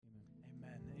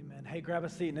Hey, grab a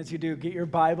seat, and as you do, get your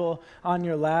Bible on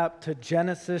your lap to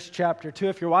Genesis chapter 2.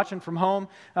 If you're watching from home,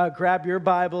 grab your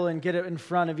Bible and get it in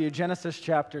front of you, Genesis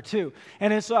chapter 2.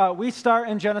 And as we start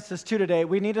in Genesis 2 today,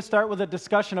 we need to start with a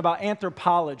discussion about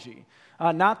anthropology.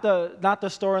 Not the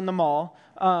store in the mall,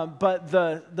 but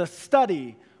the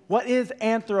study. What is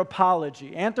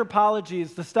anthropology? Anthropology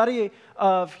is the study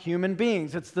of human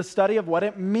beings. It's the study of what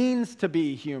it means to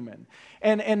be human.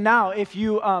 And now, if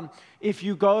you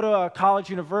go to a college,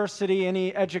 university,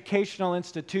 any educational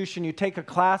institution, you take a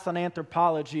class on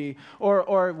anthropology,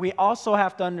 or we also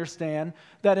have to understand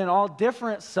that in all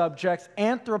different subjects,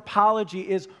 anthropology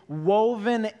is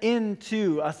woven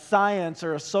into a science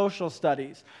or a social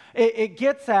studies. It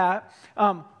gets at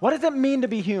what does it mean to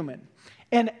be human?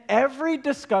 And every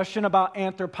discussion about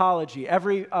anthropology,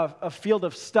 every a field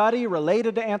of study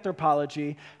related to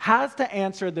anthropology has to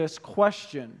answer this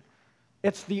question.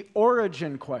 It's the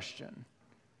origin question.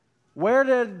 Where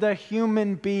did the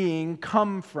human being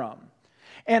come from?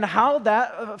 And how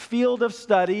that field of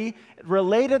study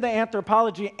related to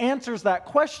anthropology answers that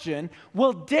question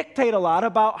will dictate a lot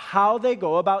about how they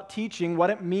go about teaching what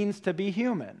it means to be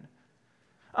human.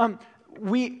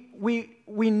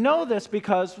 We know this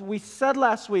because we said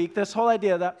last week this whole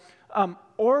idea that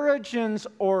origins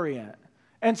orient.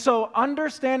 And so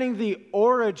understanding the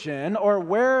origin or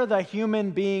where the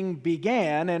human being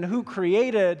began and who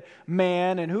created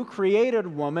man and who created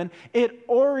woman, it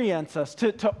orients us.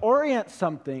 To orient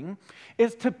something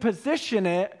is to position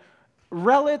it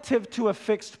relative to a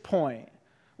fixed point.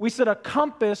 We said a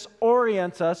compass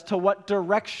orients us to what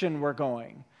direction we're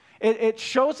going. It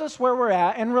shows us where we're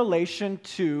at in relation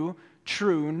to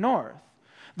true north.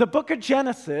 The book of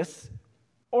Genesis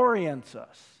orients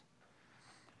us.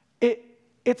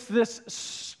 It's this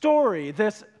story,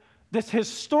 this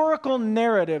historical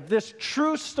narrative, this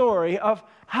true story of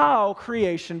how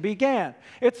creation began.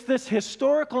 It's this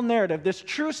historical narrative, this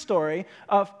true story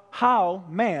of how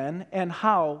man and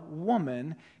how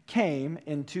woman came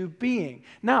into being.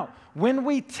 Now, when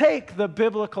we take the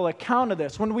biblical account of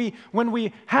this, when we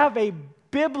have a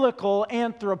biblical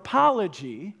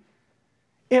anthropology,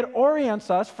 it orients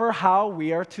us for how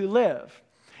we are to live.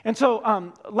 And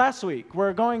so last week,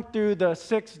 we're going through the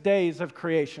 6 days of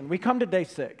creation. We come to day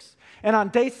 6. And on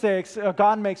day 6,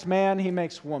 God makes man, he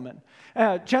makes woman.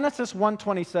 Genesis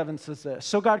 1:27 says this,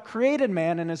 "So God created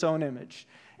man in his own image.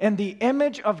 In the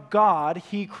image of God,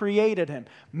 he created him.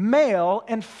 Male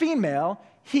and female,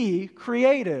 he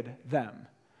created them."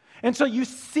 And so you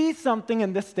see something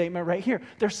in this statement right here.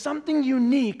 There's something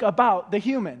unique about the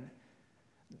human.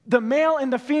 The male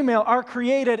and the female are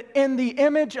created in the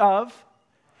image of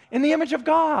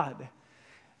God.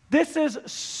 This is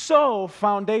so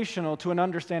foundational to an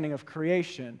understanding of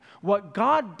creation. What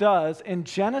God does in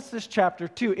Genesis chapter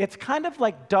 2, it's kind of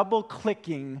like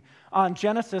double-clicking on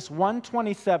Genesis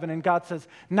 1:27, and God says,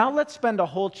 now let's spend a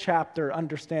whole chapter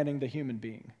understanding the human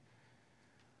being.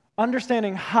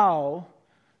 Understanding how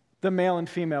the male and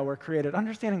female were created.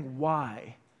 Understanding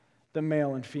why the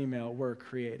male and female were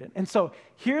created. And so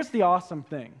here's the awesome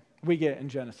thing we get in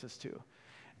Genesis 2.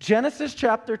 Genesis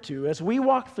chapter 2, as we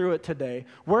walk through it today,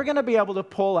 we're going to be able to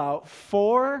pull out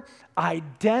 4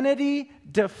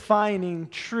 identity-defining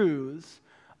truths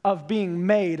of being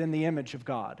made in the image of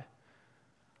God.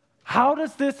 How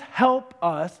does this help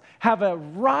us have a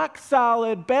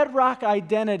rock-solid, bedrock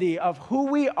identity of who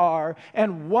we are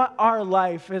and what our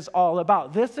life is all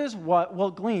about? This is what we'll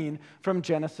glean from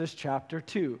Genesis chapter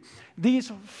 2.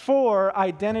 These 4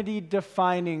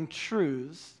 identity-defining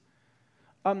truths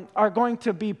are going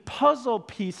to be puzzle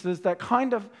pieces that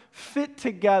kind of fit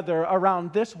together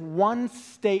around this one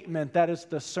statement that is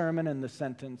the sermon and the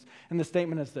sentence. And the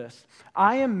statement is this: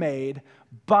 I am made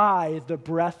by the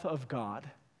breath of God,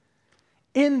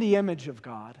 in the image of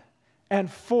God,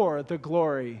 and for the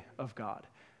glory of God.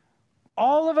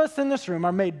 All of us in this room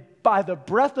are made by the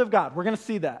breath of God. We're going to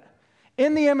see that.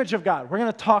 In the image of God. We're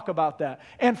going to talk about that.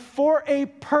 And for a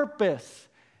purpose.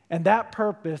 And that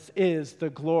purpose is the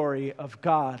glory of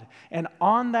God. And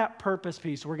on that purpose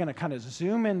piece, we're going to kind of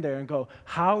zoom in there and go,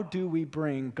 how do we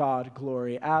bring God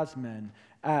glory as men,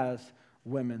 as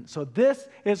women? So this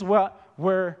is where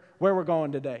we're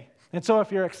going today. And so if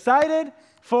you're excited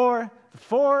for the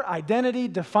 4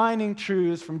 identity-defining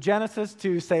truths from Genesis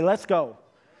 2, say, let's go.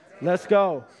 Let's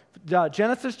go.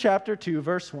 Genesis chapter 2,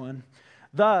 verse 1.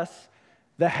 Thus,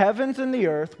 the heavens and the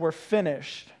earth were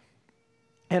finished,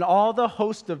 and all the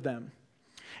host of them.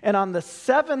 And on the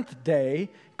 7th day,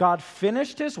 God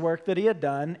finished his work that he had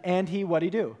done, and what'd he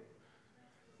do?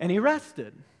 And he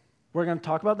rested. We're going to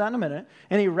talk about that in a minute.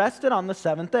 And he rested on the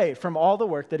seventh day from all the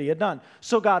work that he had done.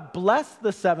 So God blessed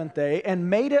the seventh day and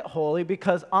made it holy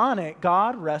because on it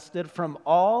God rested from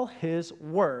all his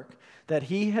work that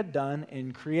he had done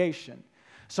in creation.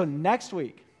 So next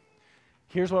week,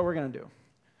 here's what we're going to do.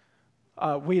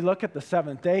 We look at the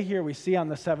seventh day here. We see on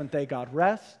the seventh day God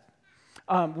rests.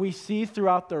 We see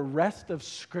throughout the rest of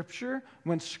Scripture,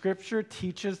 when Scripture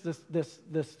teaches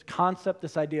this concept,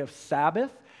 this idea of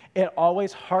Sabbath, it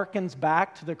always harkens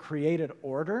back to the created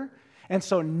order. And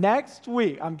so next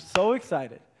week, I'm so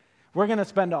excited, we're going to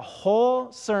spend a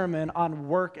whole sermon on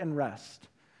work and rest.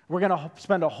 We're going to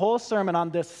spend a whole sermon on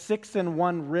this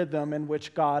 6-in-1 rhythm in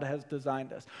which God has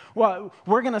designed us. Well,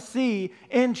 we're going to see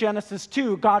in Genesis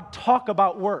 2, God talk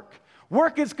about work.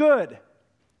 Work is good.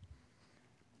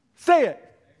 Say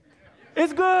it.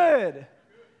 It's good.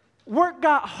 Work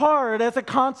got hard as a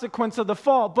consequence of the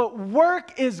fall, but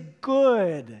work is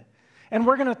good. And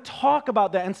we're going to talk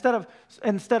about that.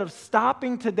 Instead of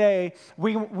stopping today,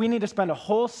 we need to spend a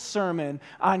whole sermon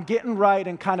on getting right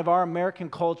in kind of our American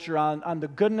culture on the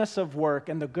goodness of work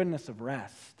and the goodness of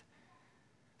rest.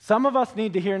 Some of us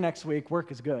need to hear next week,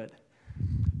 work is good.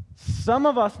 Some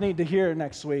of us need to hear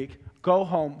next week, go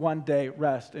home one day,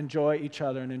 rest, enjoy each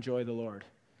other, and enjoy the Lord.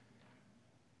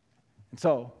 And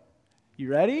so, you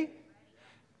ready?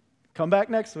 Come back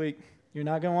next week. You're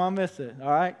not going to want to miss it. All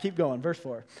right, keep going. Verse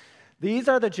 4. These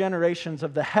are the generations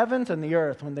of the heavens and the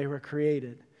earth when they were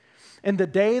created. In the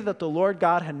day that the Lord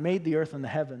God had made the earth and the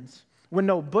heavens, when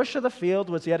no bush of the field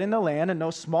was yet in the land, and no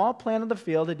small plant of the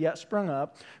field had yet sprung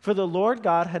up, for the Lord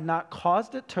God had not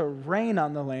caused it to rain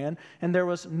on the land, and there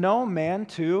was no man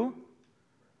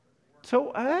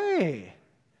hey,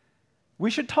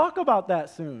 we should talk about that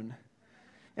soon.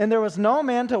 And there was no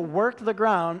man to work the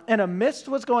ground, and a mist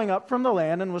was going up from the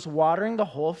land and was watering the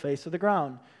whole face of the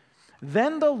ground.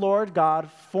 Then the Lord God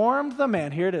formed the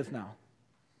man. Here it is now.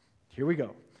 Here we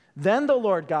go. Then the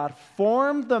Lord God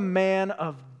formed the man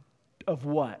of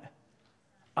what?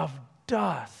 Of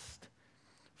dust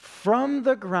from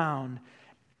the ground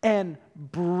and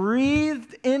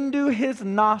breathed into his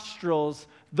nostrils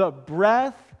the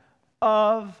breath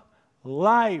of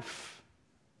life.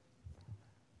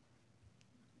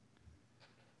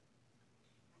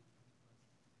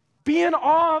 Be in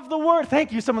awe of the word.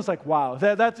 Thank you. Someone's like, wow.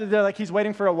 They're like, he's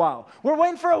waiting for a wow. We're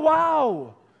waiting for a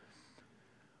wow.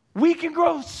 We can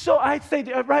grow so, I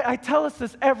tell us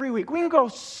this every week. We can grow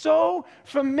so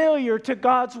familiar to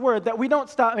God's word that we don't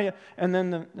stop. And then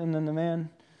the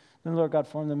Lord God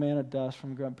formed the man of dust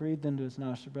from the ground, breathed into his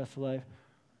nostrils the breath of life.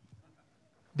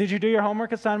 Did you do your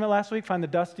homework assignment last week? Find the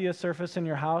dustiest surface in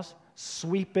your house,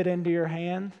 sweep it into your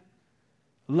hand.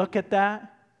 Look at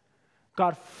that.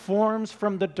 God forms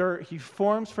from the dirt, he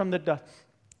forms from the dust,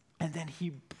 and then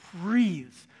he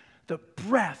breathes the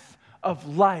breath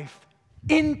of life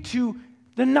into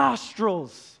the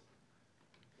nostrils.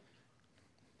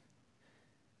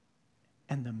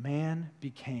 And the man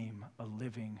became a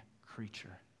living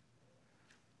creature.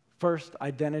 First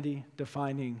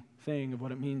identity-defining thing of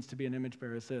what it means to be an image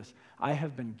bearer is this: I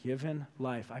have been given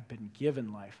life. I've been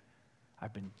given life.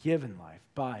 I've been given life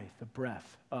by the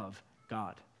breath of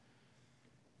God.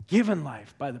 Given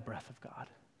life by the breath of God.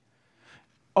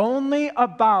 Only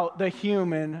about the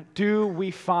human do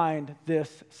we find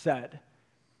this said.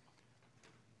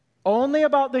 Only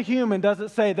about the human does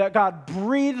it say that God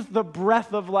breathed the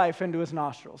breath of life into his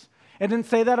nostrils. It didn't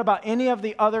say that about any of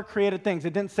the other created things.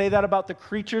 It didn't say that about the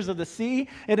creatures of the sea.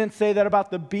 It didn't say that about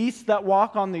the beasts that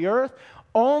walk on the earth.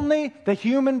 Only the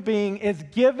human being is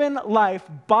given life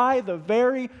by the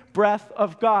very breath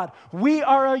of God. We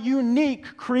are a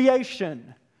unique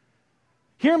creation.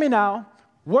 Hear me now.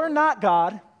 We're not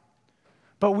God,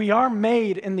 but we are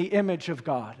made in the image of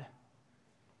God.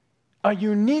 A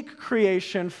unique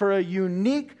creation for a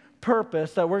unique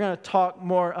purpose that we're going to talk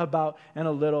more about in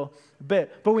a little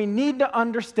bit. But we need to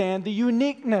understand the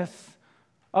uniqueness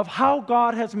of how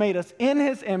God has made us in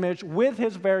his image with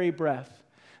his very breath.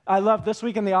 I love this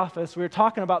week in the office, we were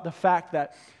talking about the fact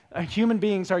that human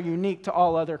beings are unique to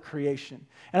all other creation.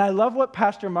 And I love what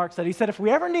Pastor Mark said. He said, if we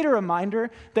ever need a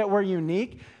reminder that we're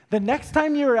unique, the next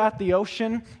time you're at the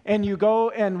ocean and you go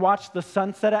and watch the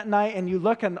sunset at night and you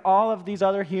look and all of these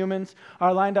other humans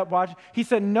are lined up watching, he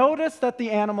said, notice that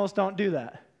the animals don't do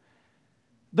that.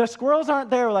 The squirrels aren't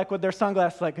there like with their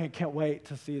sunglasses like, I can't wait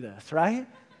to see this, right?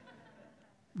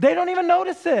 They don't even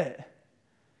notice it.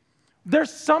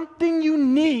 There's something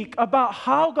unique about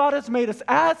how God has made us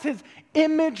as his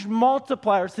image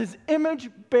multipliers, his image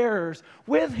bearers,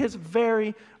 with his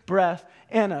very breath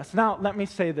in us. Now, let me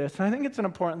say this, and I think it's an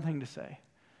important thing to say.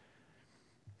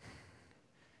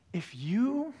 If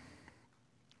you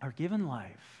are given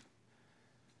life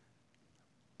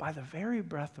by the very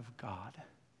breath of God,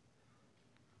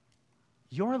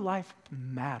 your life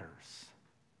matters.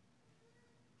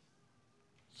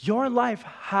 Your life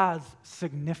has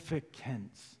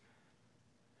significance.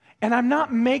 And I'm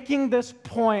not making this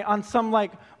point on some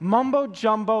like mumbo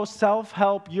jumbo,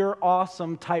 self-help, you're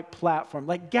awesome type platform.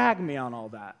 Like, gag me on all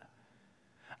that.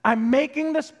 I'm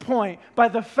making this point by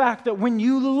the fact that when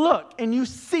you look and you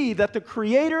see that the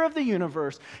creator of the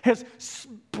universe has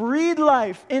breathed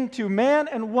life into man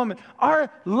and woman, our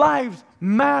lives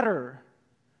matter.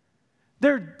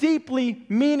 They're deeply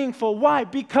meaningful. Why?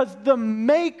 Because the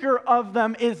maker of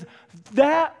them is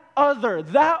that other,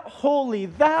 that holy,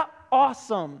 that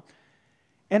awesome.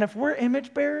 And if we're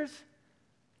image bearers,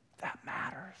 that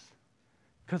matters.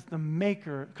 Because of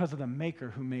the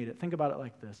maker who made it. Think about it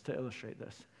like this to illustrate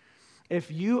this. If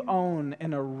you own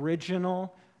an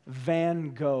original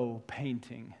Van Gogh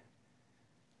painting,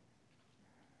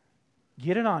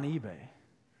 get it on eBay.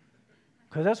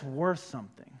 Because that's worth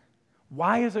something.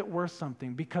 Why is it worth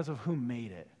something? Because of who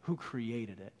made it, who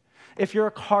created it. If you're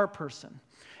a car person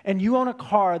and you own a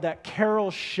car that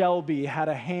Carroll Shelby had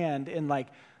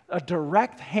a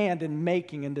direct hand in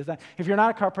making and design. If you're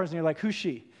not a car person, you're like, who's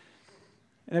she?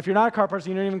 And if you're not a car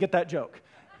person, you don't even get that joke.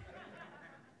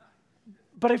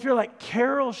 But if you're like,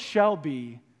 Carroll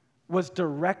Shelby was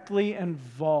directly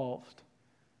involved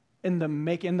in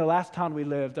the last town we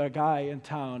lived, a guy in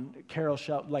town, Carroll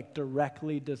Shelby,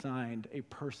 directly designed a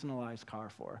personalized car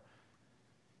for.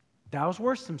 That was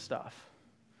worth some stuff.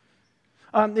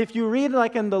 If you read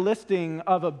in the listing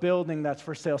of a building that's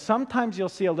for sale, sometimes you'll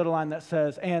see a little line that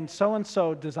says, and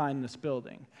so designed this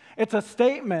building. It's a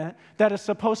statement that is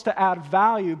supposed to add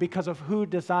value because of who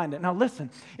designed it. Now listen,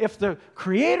 if the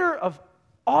creator of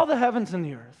all the heavens and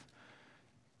the earth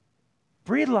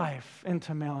breathed life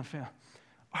into male and female,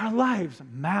 our lives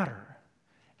matter.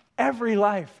 Every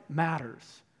life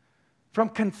matters. From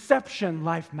conception,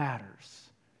 life matters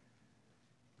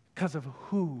because of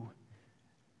who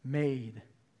made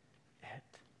it.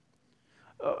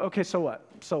 Okay, so what?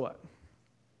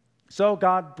 So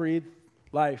God breathed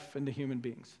life into human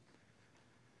beings.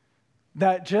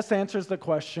 That just answers the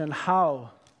question how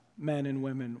men and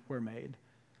women were made.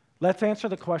 Let's answer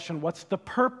the question, what's the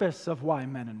purpose of why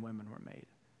men and women were made?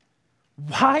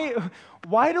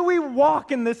 Why do we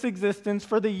walk in this existence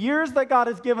for the years that God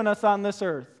has given us on this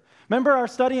earth? Remember our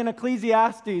study in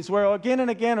Ecclesiastes where again and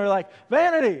again we're like,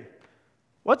 vanity,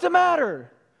 what's the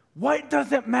matter? What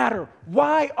does it matter?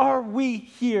 Why are we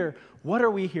here? What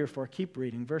are we here for? Keep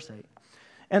reading, verse 8.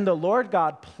 And the Lord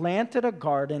God planted a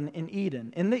garden in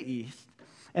Eden in the east,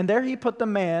 and there he put the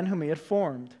man whom he had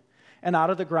formed. And out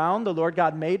of the ground the Lord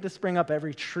God made to spring up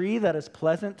every tree that is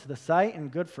pleasant to the sight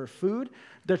and good for food.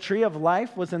 The tree of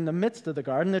life was in the midst of the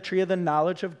garden, the tree of the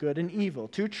knowledge of good and evil.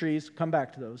 2 trees, come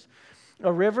back to those.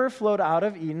 A river flowed out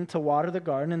of Eden to water the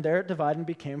garden, and there it divided and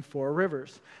became 4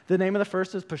 rivers. The name of the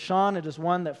first is Pishon. It is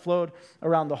one that flowed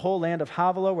around the whole land of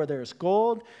Havilah, where there is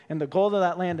gold, and the gold of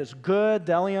that land is good.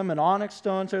 Bdellium and onyx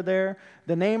stones are there.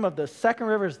 The name of the second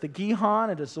river is the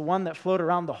Gihon. It is the one that flowed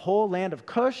around the whole land of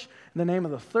Cush. And the name of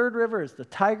the third river is the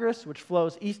Tigris, which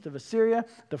flows east of Assyria.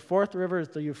 The fourth river is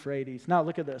the Euphrates. Now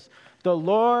look at this. The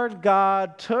Lord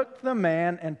God took the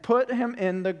man and put him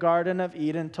in the Garden of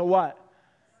Eden to what?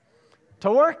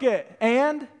 To work it.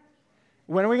 And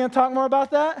when are we going to talk more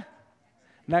about that?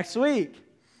 Next week.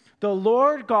 The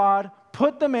Lord God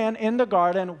put the man in the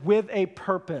garden with a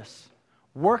purpose.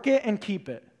 Work it and keep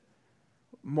it.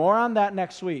 More on that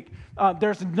next week.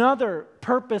 There's another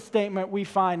purpose statement we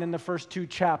find in the first 2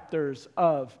 chapters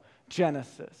of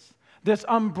Genesis. This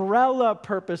umbrella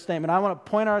purpose statement. I want to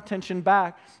point our attention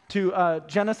back to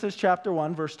Genesis chapter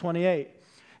 1, verse 28.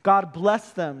 God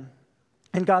blessed them.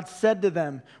 And God said to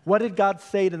them, what did God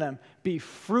say to them? Be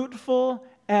fruitful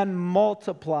and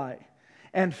multiply,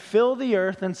 and fill the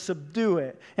earth and subdue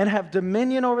it, and have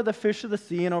dominion over the fish of the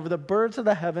sea, and over the birds of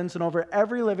the heavens, and over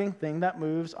every living thing that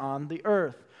moves on the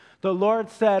earth. The Lord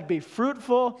said, be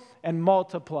fruitful and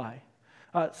multiply.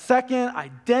 Second,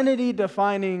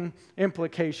 identity-defining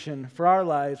implication for our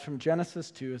lives from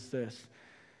Genesis 2 is this.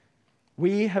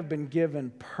 We have been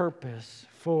given purpose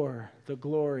for the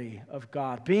glory of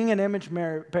God. Being an image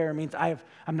bearer means I'm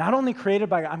not only created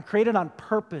by God, I'm created on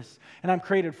purpose, and I'm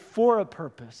created for a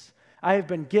purpose. I have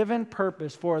been given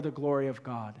purpose for the glory of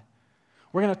God.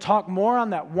 We're going to talk more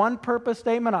on that one purpose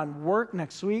statement on work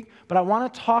next week, but I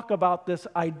want to talk about this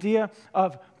idea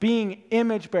of being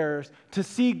image bearers to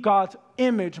see God's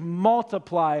image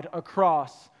multiplied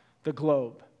across the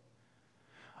globe.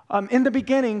 In the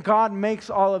beginning, God makes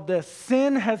all of this.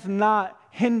 Sin has not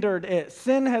hindered it.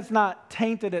 Sin has not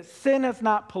tainted it. Sin has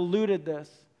not polluted this.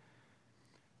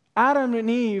 Adam and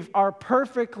Eve are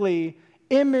perfectly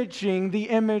imaging the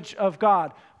image of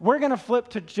God. We're going to flip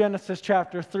to Genesis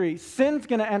chapter 3. Sin's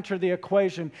going to enter the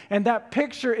equation, and that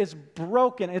picture is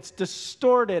broken. It's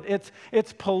distorted.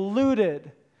 It's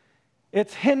polluted.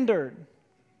 It's hindered.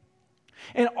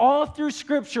 And all through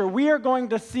Scripture, we are going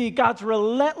to see God's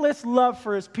relentless love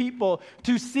for His people,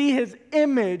 to see His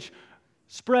image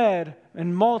spread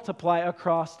and multiply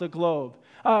across the globe.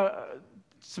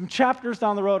 Some chapters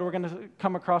down the road, we're going to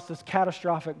come across this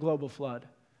catastrophic global flood.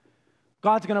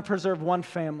 God's going to preserve one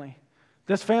family.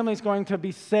 This family is going to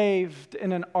be saved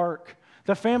in an ark.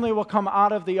 The family will come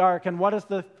out of the ark, and what is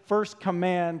the first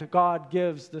command God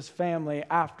gives this family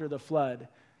after the flood?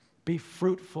 Be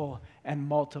fruitful and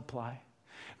multiply.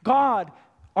 God,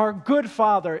 our good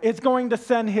Father, is going to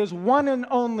send His one and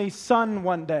only Son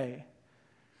one day,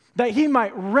 that He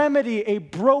might remedy a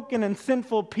broken and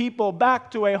sinful people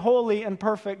back to a holy and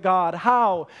perfect God.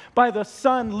 How? By the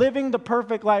Son living the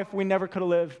perfect life we never could have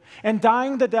lived, and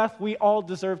dying the death we all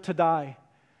deserve to die.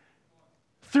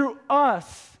 Through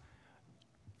us,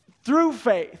 through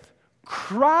faith,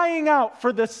 crying out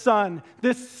for the Son,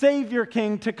 this Savior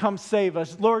King, to come save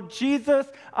us. Lord Jesus,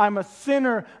 I'm a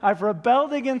sinner. I've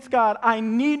rebelled against God. I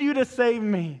need you to save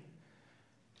me.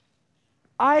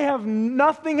 I have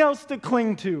nothing else to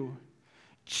cling to.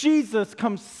 Jesus,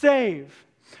 come save.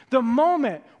 The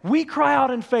moment we cry out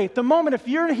in faith, the moment if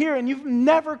you're here and you've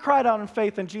never cried out in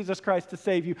faith in Jesus Christ to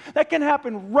save you, that can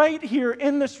happen right here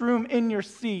in this room, in your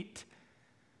seat.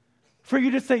 For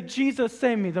you to say, Jesus,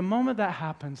 save me. The moment that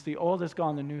happens, the old is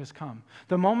gone, the new has come.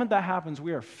 The moment that happens,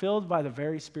 we are filled by the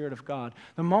very Spirit of God.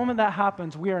 The moment that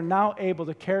happens, we are now able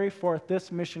to carry forth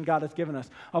this mission God has given us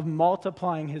of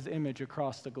multiplying His image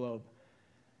across the globe.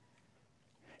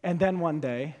 And then one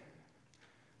day,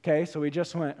 okay, so we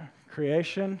just went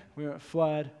creation, we went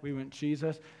flood, we went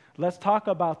Jesus. Let's talk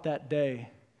about that day,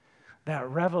 that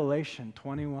Revelation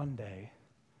 21 day,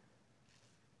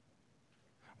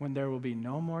 when there will be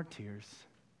no more tears,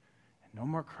 and no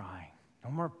more crying, no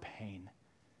more pain,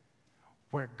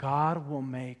 where God will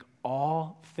make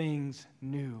all things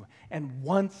new. And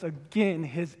once again,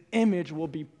 His image will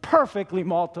be perfectly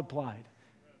multiplied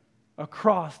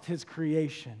across His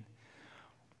creation.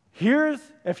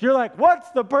 If you're like,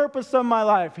 what's the purpose of my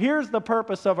life? Here's the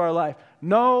purpose of our life.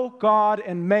 Know God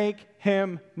and make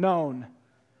Him known.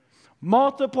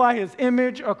 Multiply His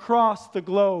image across the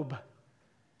globe.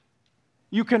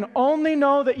 You can only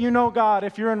know that you know God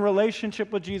if you're in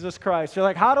relationship with Jesus Christ. You're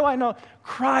like, how do I know?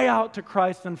 Cry out to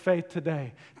Christ in faith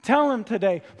today. Tell Him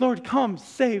today, Lord, come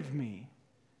save me.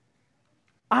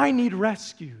 I need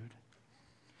rescued.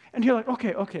 And you're like,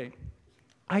 okay,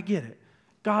 I get it.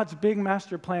 God's big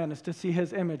master plan is to see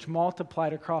His image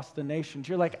multiplied across the nations.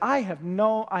 You're like, I have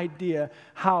no idea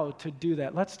how to do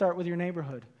that. Let's start with your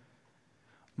neighborhood.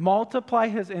 Multiply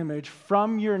His image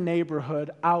from your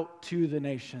neighborhood out to the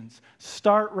nations.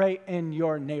 Start right in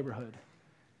your neighborhood.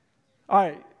 All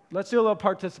right, let's do a little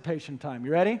participation time.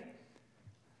 You ready?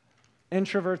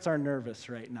 Introverts are nervous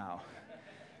right now.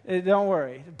 Don't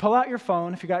worry. Pull out your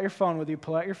phone. If you got your phone with you,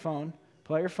 pull out your phone.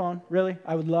 Pull out your phone. Really?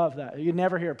 I would love that. You'd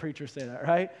never hear a preacher say that,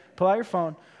 right? Pull out your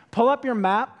phone. Pull up your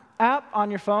map app on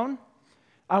your phone.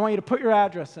 I want you to put your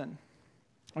address in.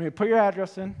 I want you to put your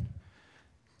address in.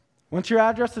 Once your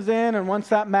address is in, and once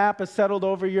that map is settled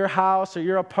over your house or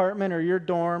your apartment or your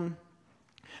dorm,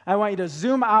 I want you to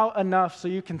zoom out enough so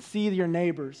you can see your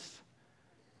neighbors.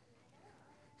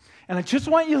 And I just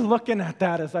want you looking at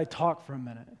that as I talk for a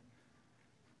minute.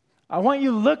 I want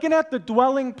you looking at the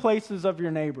dwelling places of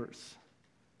your neighbors.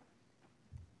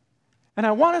 And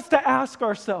I want us to ask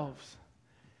ourselves,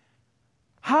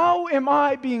 how am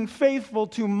I being faithful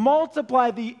to multiply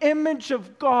the image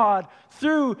of God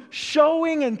through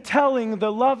showing and telling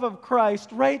the love of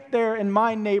Christ right there in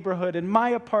my neighborhood, in my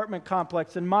apartment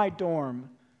complex, in my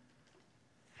dorm?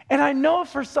 And I know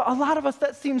for a lot of us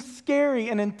that seems scary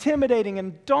and intimidating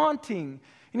and daunting.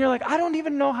 And you're like, I don't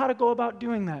even know how to go about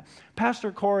doing that.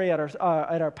 Pastor Corey at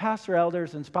our pastor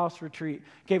elders and spouse retreat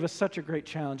gave us such a great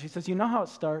challenge. He says, you know how it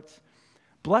starts?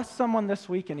 Bless someone this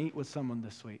week and eat with someone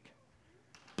this week.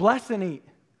 Bless and eat.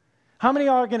 How many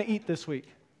of y'all are going to eat this week?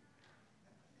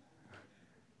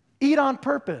 Eat on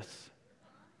purpose.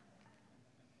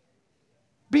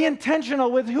 Be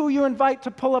intentional with who you invite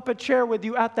to pull up a chair with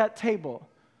you at that table.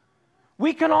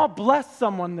 We can all bless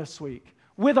someone this week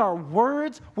with our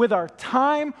words, with our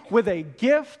time, with a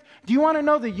gift. Do you want to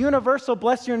know the universal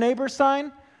bless your neighbor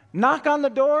sign? Knock on the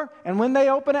door, and when they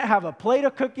open it, have a plate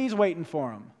of cookies waiting for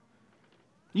them.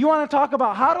 You want to talk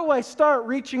about how do I start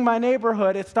reaching my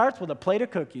neighborhood? It starts with a plate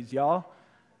of cookies, y'all.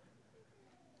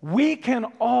 We can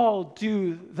all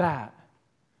do that.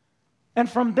 And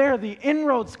from there, the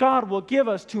inroads God will give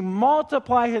us to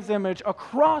multiply his image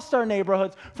across our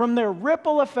neighborhoods, from there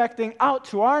ripple affecting out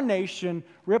to our nation,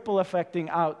 ripple affecting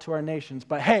out to our nations.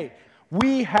 But hey,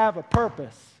 we have a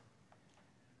purpose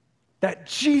that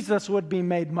Jesus would be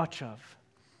made much of.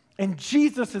 And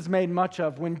Jesus is made much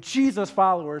of when Jesus'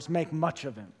 followers make much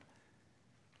of him.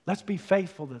 Let's be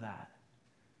faithful to that.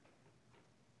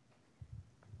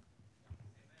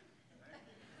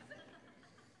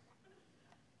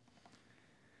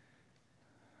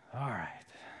 All right.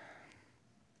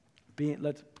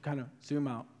 Let's kind of zoom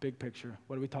out, big picture.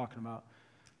 What are we talking about?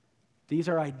 These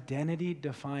are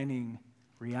identity-defining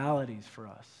realities for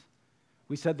us.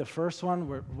 We said the first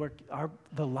one,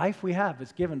 the life we have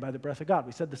is given by the breath of God.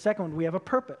 We said the second one, we have a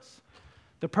purpose.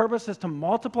 The purpose is to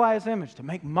multiply his image, to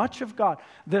make much of God.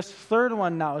 This third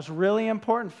one now is really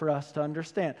important for us to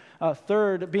understand.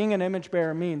 Third, being an image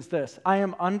bearer means this: I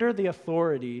am under the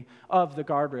authority of the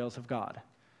guardrails of God.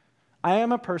 I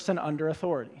am a person under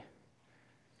authority.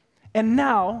 And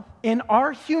now, in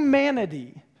our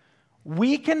humanity,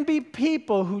 we can be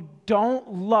people who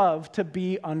don't love to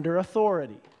be under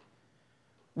authority.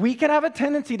 We can have a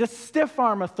tendency to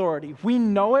stiff-arm authority. We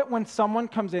know it when someone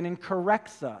comes in and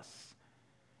corrects us.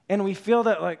 And we feel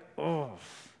that like, oh.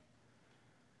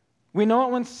 We know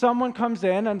it when someone comes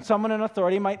in and someone in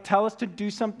authority might tell us to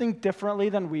do something differently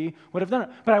than we would have done it.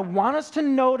 But I want us to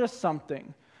notice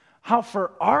something. How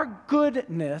for our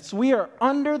goodness, we are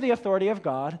under the authority of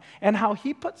God, and how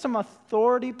he put some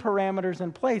authority parameters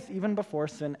in place even before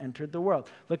sin entered the world.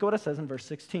 Look at what it says in verse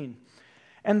 16.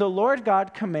 And the Lord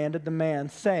God commanded the man,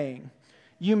 saying,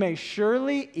 you may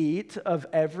surely eat of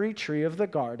every tree of the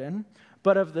garden,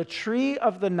 but of the tree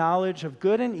of the knowledge of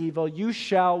good and evil you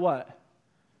shall what?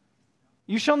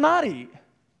 You shall not eat.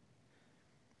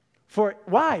 For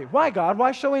why? Why, God?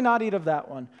 Why shall we not eat of that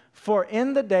one? For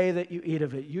in the day that you eat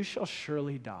of it, you shall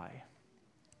surely die.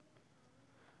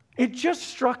 It just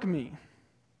struck me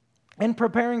in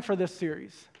preparing for this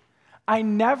series. I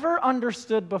never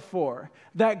understood before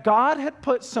that God had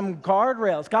put some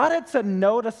guardrails. God had said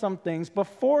no to some things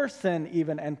before sin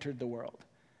even entered the world.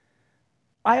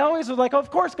 I always was like,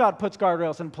 of course God puts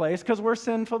guardrails in place because we're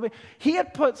sinful. He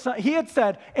had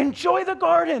said, enjoy the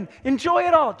garden, enjoy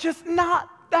it all, just not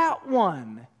that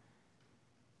one.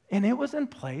 And it was in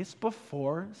place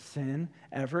before sin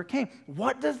ever came.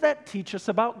 What does that teach us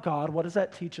about God? What does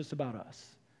that teach us about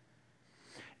us?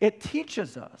 It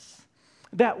teaches us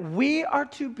that we are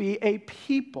to be a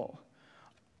people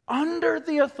under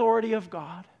the authority of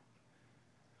God,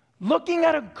 looking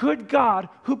at a good God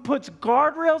who puts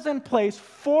guardrails in place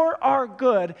for our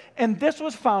good, and this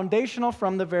was foundational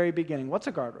from the very beginning. What's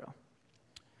a guardrail?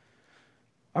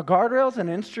 A guardrail is an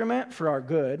instrument for our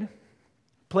good,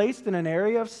 placed in an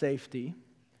area of safety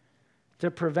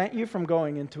to prevent you from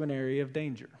going into an area of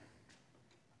danger.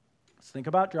 Let's think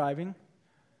about driving.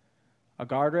 A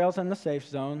guardrail is in the safe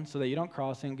zone so that you don't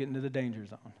cross and get into the danger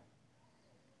zone.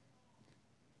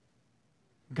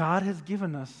 God has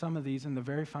given us some of these in the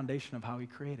very foundation of how he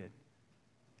created.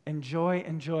 Enjoy,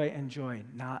 enjoy, enjoy.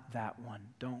 Not that one.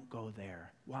 Don't go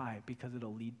there. Why? Because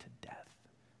it'll lead to death.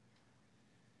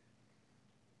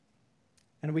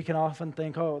 And we can often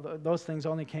think, oh, those things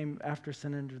only came after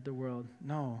sin entered the world.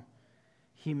 No.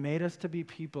 He made us to be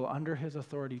people under his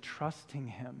authority, trusting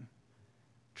him,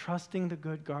 trusting the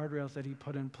good guardrails that he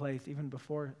put in place even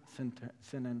before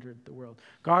sin entered the world.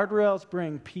 Guardrails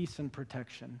bring peace and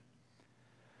protection.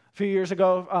 A few years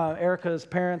ago, Erica's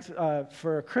parents,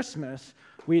 for Christmas,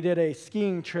 we did a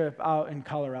skiing trip out in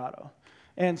Colorado.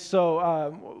 And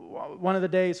so one of the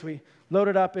days we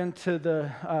loaded up into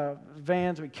the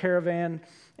vans, we caravan,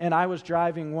 and I was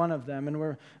driving one of them. And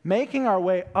we're making our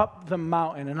way up the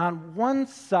mountain. And on one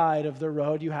side of the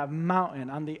road, you have mountain.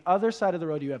 On the other side of the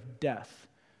road, you have death,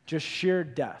 just sheer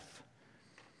death.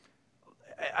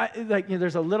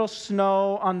 There's a little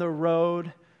snow on the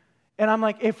road. And I'm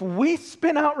like, if we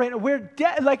spin out right now, we're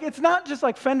dead. Like, it's not just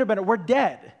like fender bender, we're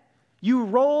dead. You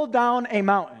roll down a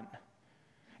mountain.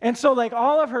 And so, like,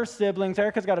 all of her siblings,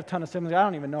 Erica's got a ton of siblings, I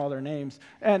don't even know all their names,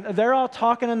 and they're all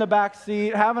talking in the back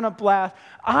seat, having a blast.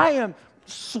 I am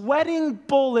sweating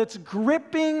bullets,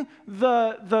 gripping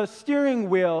the steering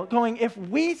wheel, going, if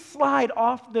we slide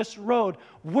off this road,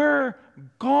 we're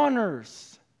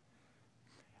goners.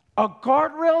 A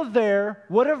guardrail there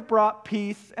would have brought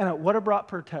peace, and it would have brought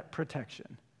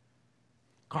protection.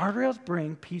 Guardrails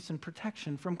bring peace and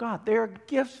protection from God. They are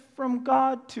gifts from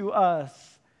God to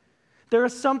us. There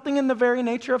is something in the very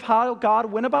nature of how God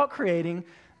went about creating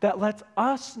that lets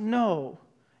us know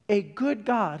a good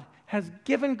God has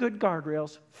given good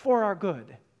guardrails for our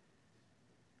good.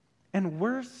 And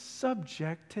we're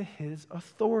subject to his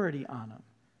authority on them.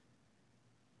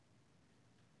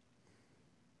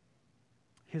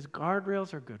 His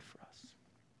guardrails are good for us.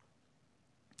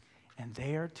 And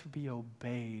they are to be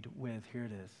obeyed with, here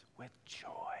it is, with joy.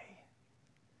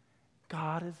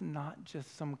 God is not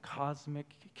just some cosmic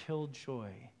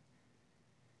killjoy.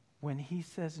 When he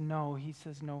says no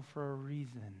for a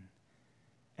reason.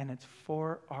 And it's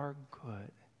for our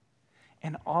good.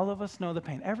 And all of us know the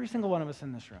pain. Every single one of us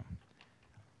in this room.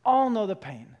 All know the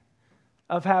pain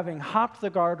of having hopped the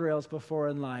guardrails before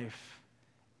in life,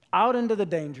 out into the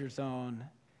danger zone,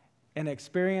 and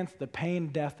experienced the pain,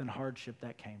 death, and hardship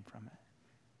that came from it.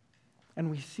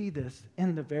 And we see this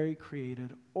in the very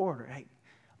created order. Hey,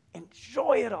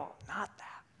 enjoy it all, not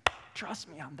that. Trust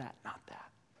me on that, not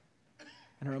that.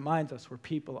 And it reminds us we're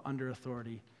people under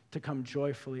authority to come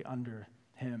joyfully under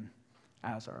him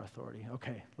as our authority.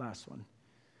 Okay, last one.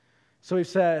 So we've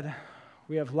said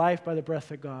we have life by the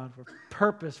breath of God. We're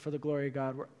purpose for the glory of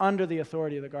God. We're under the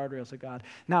authority of the guardrails of God.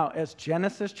 Now, as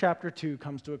Genesis chapter 2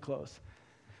 comes to a close,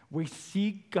 we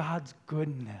see God's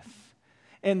goodness.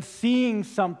 And seeing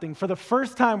something, for the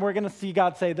first time, we're going to see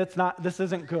God say, this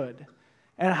isn't good.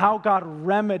 And how God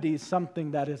remedies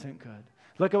something that isn't good.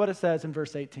 Look at what it says in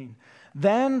verse 18.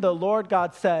 Then the Lord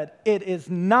God said, it is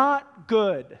not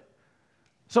good.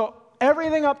 So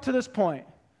everything up to this point,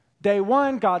 day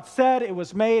 1, God said it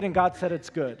was made, and God said it's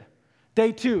good.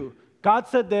 Day 2, God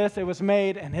said this, it was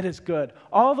made, and it is good.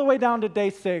 All the way down to day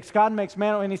 6, God makes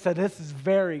man, and he said, this is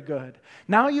very good.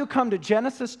 Now you come to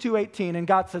Genesis 2:18, and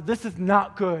God said, this is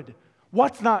not good.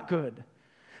 What's not good?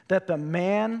 That the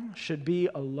man should be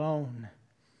alone.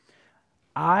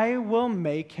 I will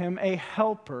make him a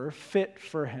helper fit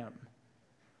for him.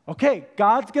 Okay,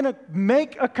 God's going to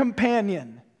make a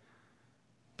companion.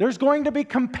 There's going to be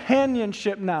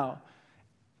companionship now.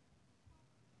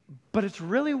 But it's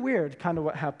really weird kind of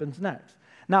what happens next.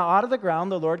 Now, out of the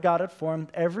ground, the Lord God had formed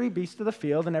every beast of the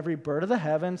field and every bird of the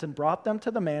heavens and brought them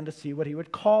to the man to see what he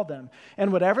would call them.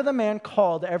 And whatever the man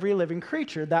called every living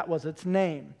creature, that was its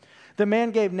name. The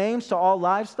man gave names to all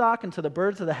livestock and to the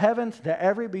birds of the heavens, to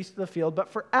every beast of the field. But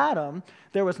for Adam,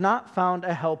 there was not found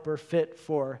a helper fit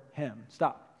for him.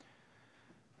 Stop.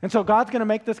 And so God's going to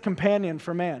make this companion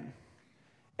for man.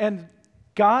 And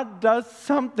God does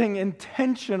something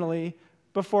intentionally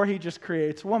before he just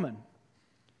creates woman.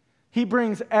 He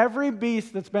brings every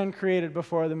beast that's been created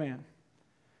before the man.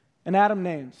 And Adam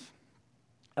names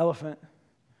elephant,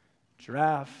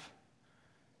 giraffe,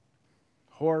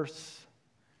 horse.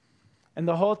 And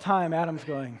the whole time Adam's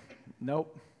going,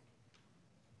 nope.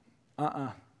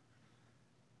 That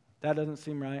doesn't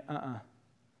seem right.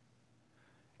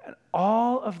 And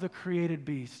all of the created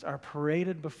beasts are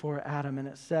paraded before Adam, and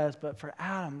it says, but for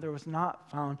Adam there was not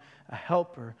found a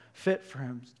helper fit for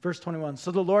him. Verse 21,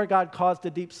 so the Lord God caused a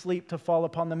deep sleep to fall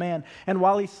upon the man, and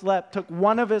while he slept, took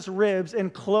one of his ribs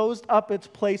and closed up its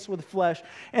place with flesh.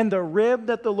 And the rib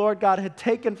that the Lord God had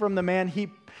taken from the man,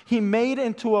 he made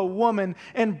into a woman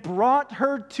and brought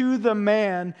her to the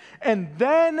man. And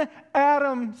then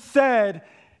Adam said,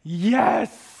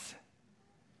 yes.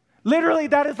 Literally,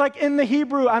 that is like in the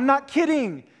Hebrew. I'm not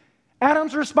kidding.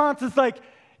 Adam's response is like,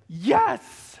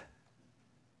 yes.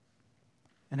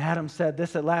 And Adam said,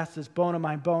 this at last is bone of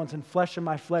my bones and flesh of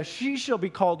my flesh. She shall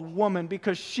be called woman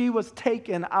because she was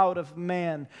taken out of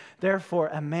man. Therefore,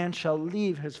 a man shall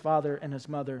leave his father and his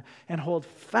mother and hold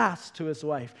fast to his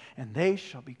wife, and they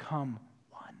shall become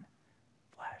one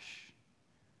flesh.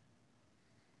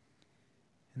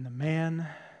 And the man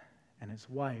and his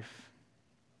wife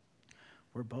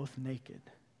were both naked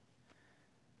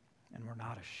and were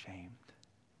not ashamed.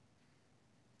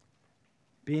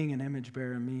 Being an image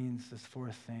bearer means this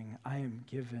fourth thing. I am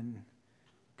given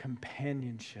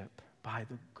companionship by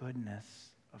the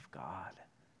goodness of God.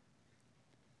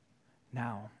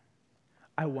 Now,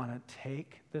 I want to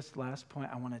take this last point,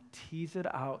 I want to tease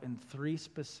it out in 3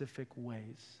 specific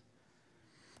ways.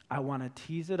 I want to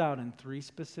tease it out in 3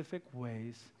 specific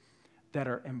ways that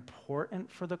are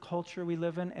important for the culture we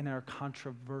live in and are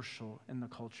controversial in the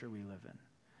culture we live in.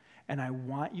 And I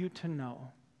want you to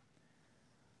know,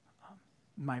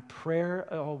 my prayer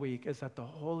all week is that the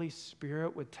Holy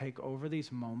Spirit would take over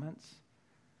these moments,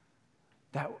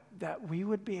 that we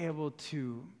would be able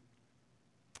to,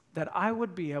 that I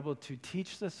would be able to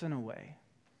teach this in a way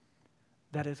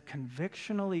that is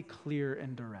convictionally clear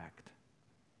and direct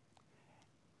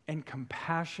and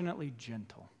compassionately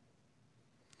gentle.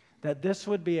 That this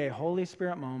would be a Holy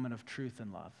Spirit moment of truth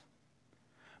and love.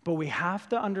 But we have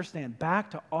to understand,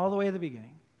 back to all the way at the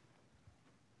beginning,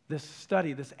 this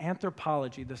study, this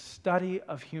anthropology, the study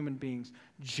of human beings.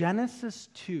 Genesis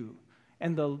 2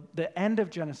 and the end of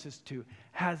Genesis 2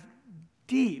 has a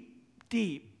deep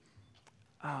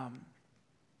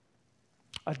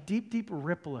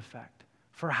ripple effect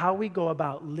for how we go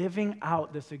about living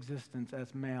out this existence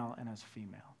as male and as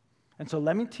female. And so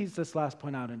let me tease this last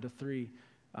point out into three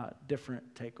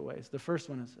different takeaways. The first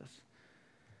one is this.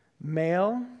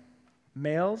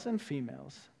 Males and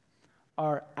females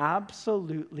are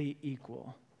absolutely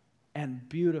equal and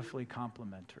beautifully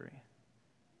complementary.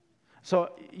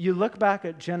 So you look back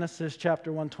at Genesis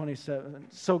chapter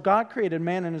 1:27. So God created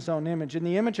man in his own image. In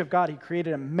the image of God, he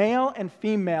created him. Male and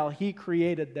female, he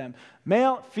created them.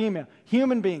 Male, female,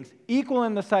 human beings, equal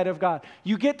in the sight of God.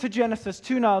 You get to Genesis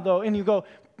 2 now, though, and you go,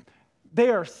 they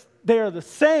are the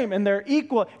same and they're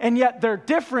equal, and yet they're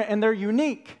different and they're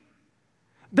unique.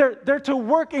 They're to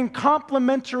work in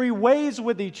complementary ways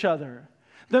with each other.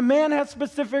 The man has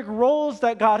specific roles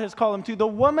that God has called him to. The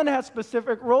woman has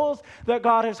specific roles that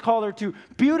God has called her to.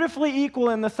 Beautifully equal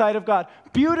in the sight of God.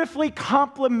 Beautifully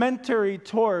complementary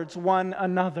towards one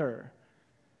another.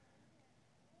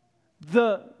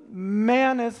 The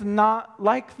man is not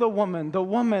like the woman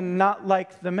not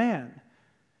like the man.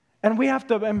 And we have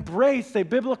to embrace a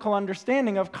biblical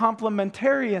understanding of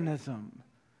complementarianism.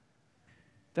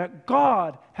 That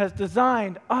God has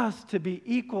designed us to be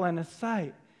equal in his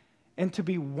sight and to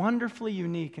be wonderfully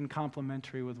unique and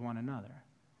complementary with one another.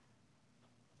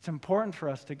 It's important for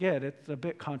us to get. It's a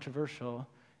bit controversial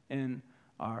in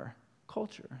our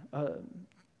culture.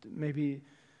 Maybe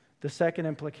the second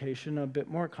implication, a bit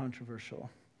more controversial.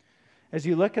 As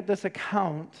you look at this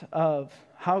account of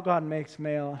how God makes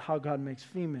male, how God makes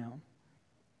female,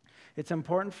 it's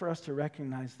important for us to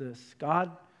recognize this. God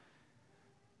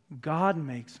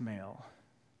makes male,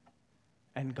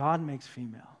 and God makes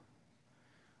female,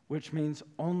 which means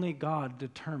only God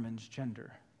determines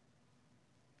gender.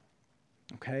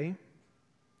 Okay?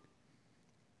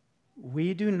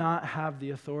 We do not have the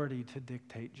authority to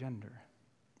dictate gender.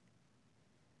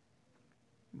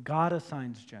 God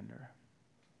assigns gender.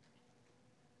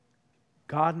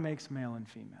 God makes male and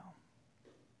female.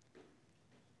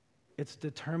 It's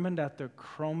determined at the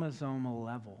chromosomal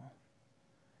level.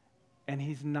 And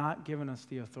he's not given us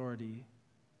the authority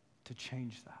to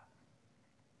change that.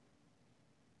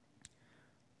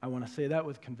 I want to say that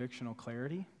with convictional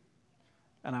clarity,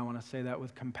 and I want to say that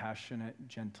with compassionate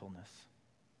gentleness.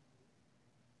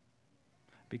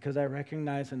 Because I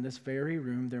recognize in this very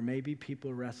room there may be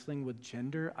people wrestling with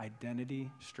gender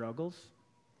identity struggles.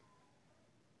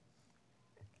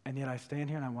 And yet I stand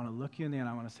here and I want to look you in the eye and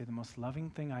I want to say the most loving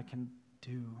thing I can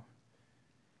do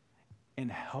in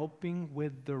helping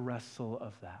with the wrestle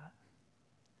of that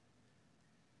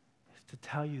is to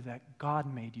tell you that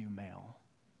God made you male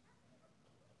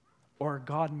or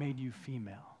God made you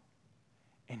female.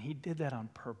 And he did that on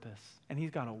purpose. And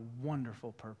he's got a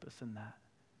wonderful purpose in that.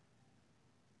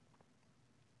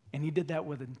 And he did that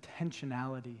with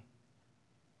intentionality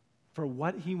for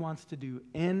what he wants to do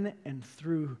in and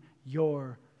through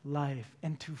your life.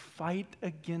 And to fight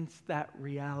against that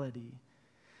reality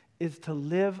is to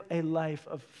live a life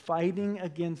of fighting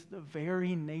against the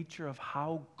very nature of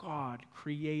how God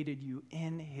created you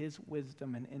in his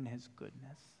wisdom and in his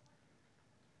goodness.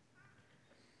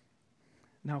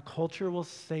 Now, culture will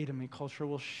say to me, culture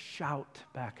will shout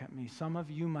back at me. Some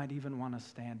of you might even want to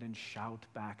stand and shout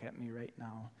back at me right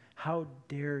now. How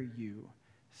dare you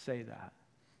say that?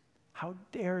 How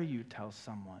dare you tell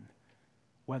someone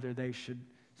whether they should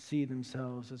see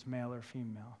themselves as male or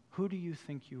female? Who do you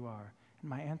think you are? And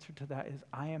my answer to that is,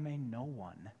 I am a no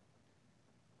one.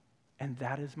 And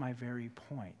that is my very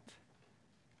point.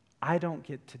 I don't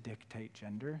get to dictate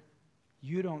gender.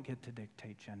 You don't get to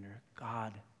dictate gender.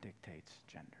 God dictates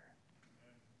gender.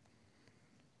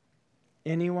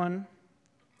 Anyone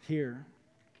here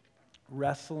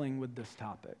wrestling with this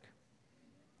topic,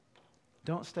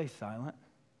 don't stay silent.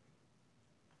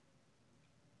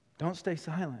 Don't stay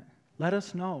silent. Let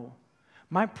us know.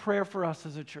 My prayer for us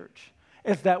as a church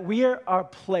is that we are a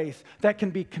place that can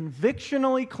be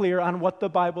convictionally clear on what the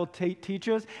Bible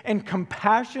teaches and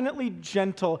compassionately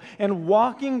gentle and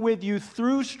walking with you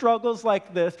through struggles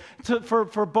like this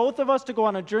for both of us to go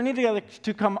on a journey together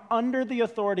to come under the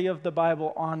authority of the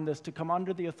Bible on this, to come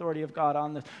under the authority of God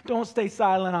on this. Don't stay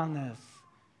silent on this.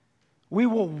 We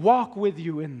will walk with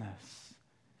you in this.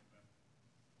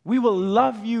 We will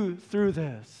love you through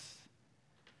this.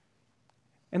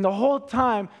 And the whole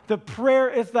time, the prayer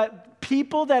is that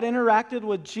people that interacted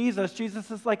with Jesus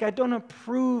is like, I don't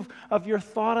approve of your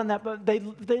thought on that,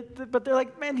 but they're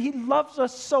like, man, he loves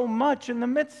us so much in the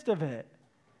midst of it.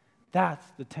 That's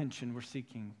the tension we're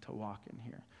seeking to walk in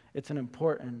here. It's an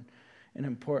important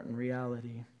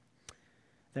reality.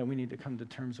 that we need to come to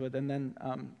terms with. And then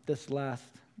this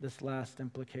last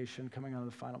implication coming out of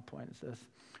the final point is this.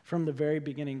 From the very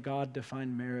beginning, God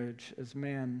defined marriage as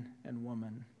man and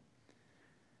woman.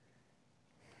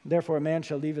 Therefore, a man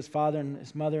shall leave his father and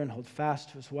his mother and hold fast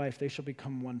to his wife. They shall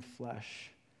become one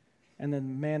flesh. And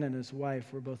then man and his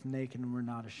wife were both naked and were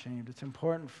not ashamed. It's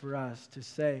important for us to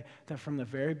say that from the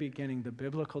very beginning, the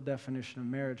biblical definition of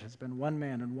marriage has been one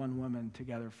man and one woman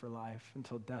together for life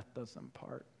until death does them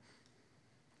part.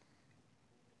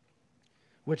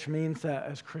 Which means that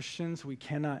as Christians, we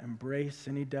cannot embrace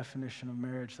any definition of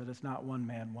marriage that is not one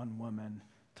man, one woman,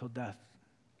 till death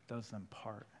does them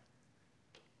part.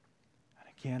 And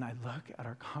again, I look at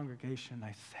our congregation and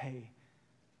I say,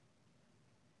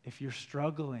 if you're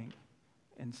struggling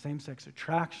in same-sex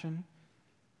attraction,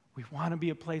 we want to be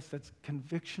a place that's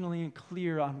convictionally and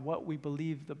clear on what we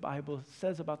believe the Bible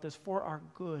says about this for our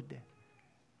good.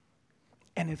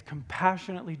 And is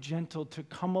compassionately gentle to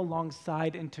come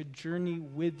alongside and to journey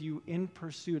with you in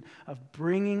pursuit of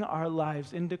bringing our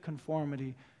lives into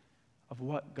conformity of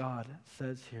what God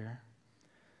says here.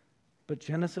 But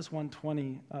Genesis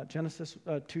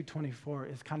 2:24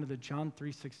 is kind of the John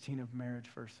 3:16 of marriage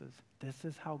verses. This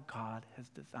is how God has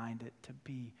designed it to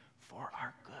be for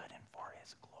our good and for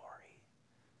his glory.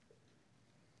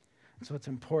 So it's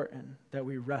important that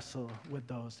we wrestle with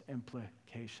those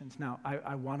implications. Now,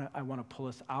 I want to pull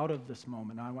us out of this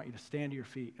moment. Now, I want you to stand to your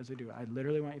feet as I do. I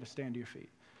literally want you to stand to your feet.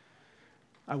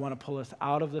 I want to pull us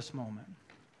out of this moment.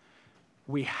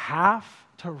 We have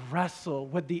to wrestle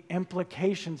with the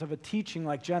implications of a teaching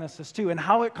like Genesis 2 and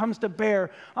how it comes to bear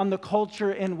on the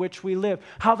culture in which we live,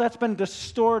 how that's been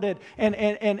distorted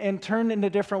and turned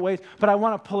into different ways. But I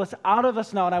want to pull us out of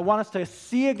this now, and I want us to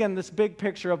see again this big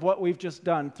picture of what we've just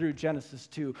done through Genesis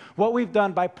 2, what we've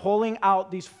done by pulling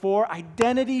out these 4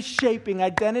 identity-shaping,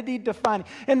 identity-defining.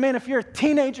 And man, if you're a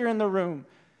teenager in the room,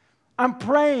 I'm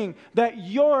praying that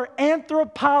your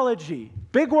anthropology,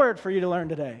 big word for you to learn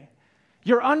today,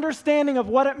 your understanding of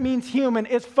what it means human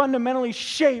is fundamentally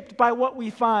shaped by what we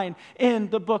find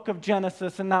in the book of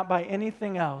Genesis and not by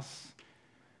anything else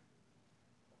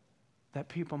that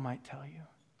people might tell you.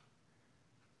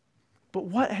 But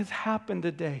what has happened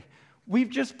today?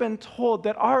 We've just been told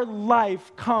that our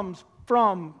life comes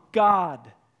from God.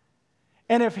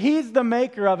 And if he's the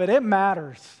maker of it, it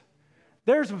matters.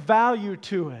 There's value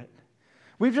to it.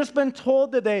 We've just been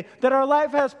told today that our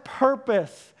life has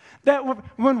purpose. That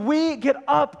when we get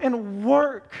up and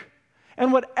work,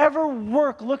 and whatever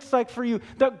work looks like for you,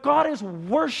 that God is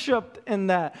worshiped in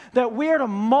that we are to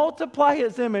multiply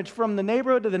his image from the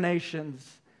neighborhood to the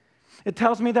nations. It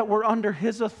tells me that we're under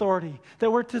his authority, that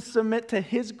we're to submit to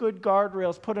his good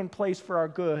guardrails put in place for our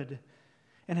good.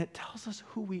 And it tells us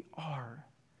who we are.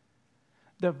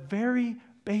 The very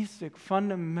basic,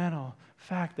 fundamental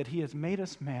fact that he has made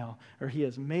us male or he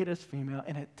has made us female,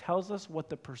 and it tells us what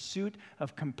the pursuit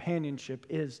of companionship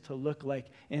is to look like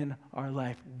in our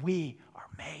life. We are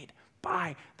made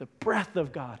by the breath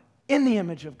of God, in the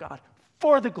image of God,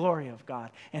 for the glory of God.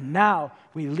 And now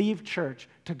we leave church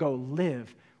to go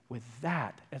live with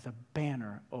that as a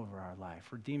banner over our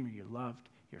life. Redeemer, you're loved,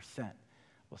 you're sent.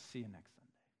 We'll see you next time.